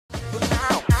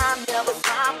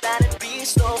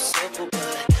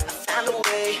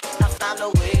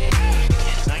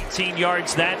16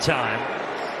 yards that time.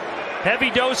 Heavy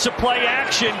dose of play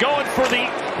action, going for the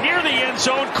near the end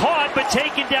zone, caught but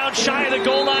taken down shy of the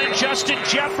goal line. Justin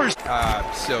Jefferson.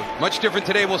 So much different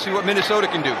today. We'll see what Minnesota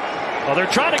can do. Well, they're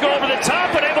trying to go over the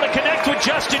top, but able to connect with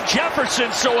Justin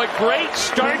Jefferson. So a great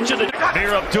start to the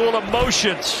Amir Abdullah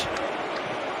motions.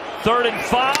 3rd and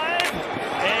 5,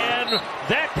 and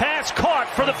that pass caught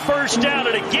for the first down,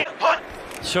 and again.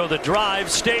 So the drive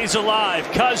stays alive.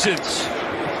 Cousins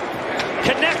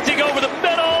connecting over the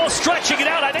middle, stretching it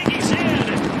out. I think he's in.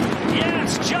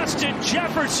 Yes, Justin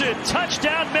Jefferson,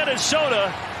 touchdown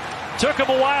Minnesota. Took him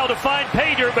a while to find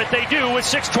Pater, but they do with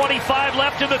 6:25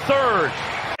 left in the 3rd.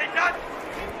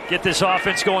 Get this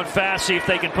offense going fast, see if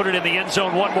they can put it in the end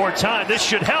zone one more time. This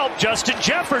should help. Justin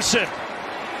Jefferson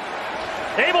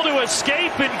able to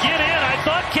escape and get in. I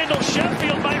thought Kendall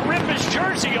Sheffield might rip his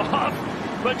jersey off,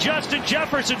 but Justin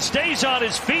Jefferson stays on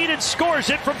his feet and scores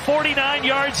it from 49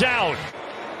 yards out.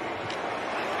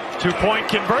 2-point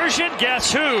conversion.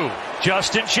 Guess who?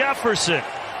 Justin Jefferson.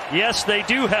 Yes, they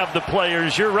do have the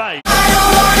players. You're right. I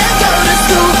don't wanna go to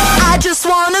school. I just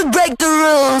wanna break the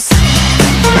rules.